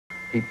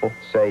people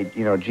say,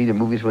 you know, gee, the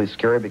movie's really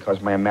scary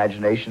because my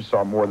imagination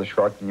saw more of the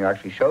shark than you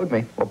actually showed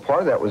me. Well,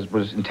 part of that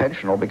was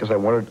intentional because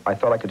I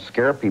thought I could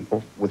scare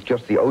people with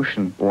just the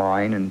ocean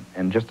line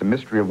and just the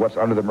mystery of what's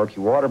under the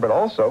murky water, but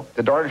also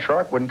the darn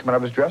shark wouldn't come out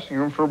of his dressing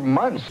room for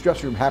months. His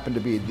dressing room happened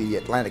to be the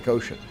Atlantic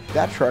Ocean.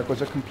 That shark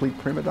was a complete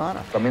prima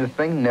donna. I mean, the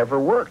thing never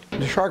worked.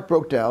 The shark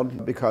broke down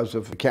because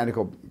of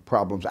mechanical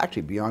problems,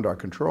 actually beyond our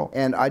control.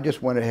 And I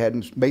just went ahead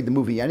and made the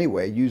movie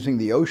anyway, using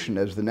the ocean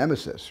as the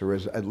nemesis, or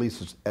at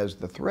least as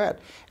the threat.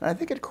 And I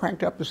think it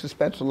cranked up the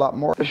suspense a lot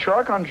more. The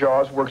shark on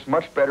Jaws works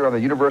much better on the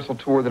Universal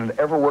tour than it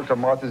ever worked on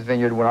Martha's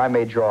Vineyard when I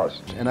made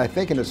Jaws. And I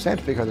think in a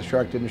sense, because the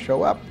shark didn't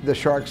show up, the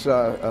shark's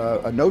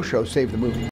no-show saved the movie.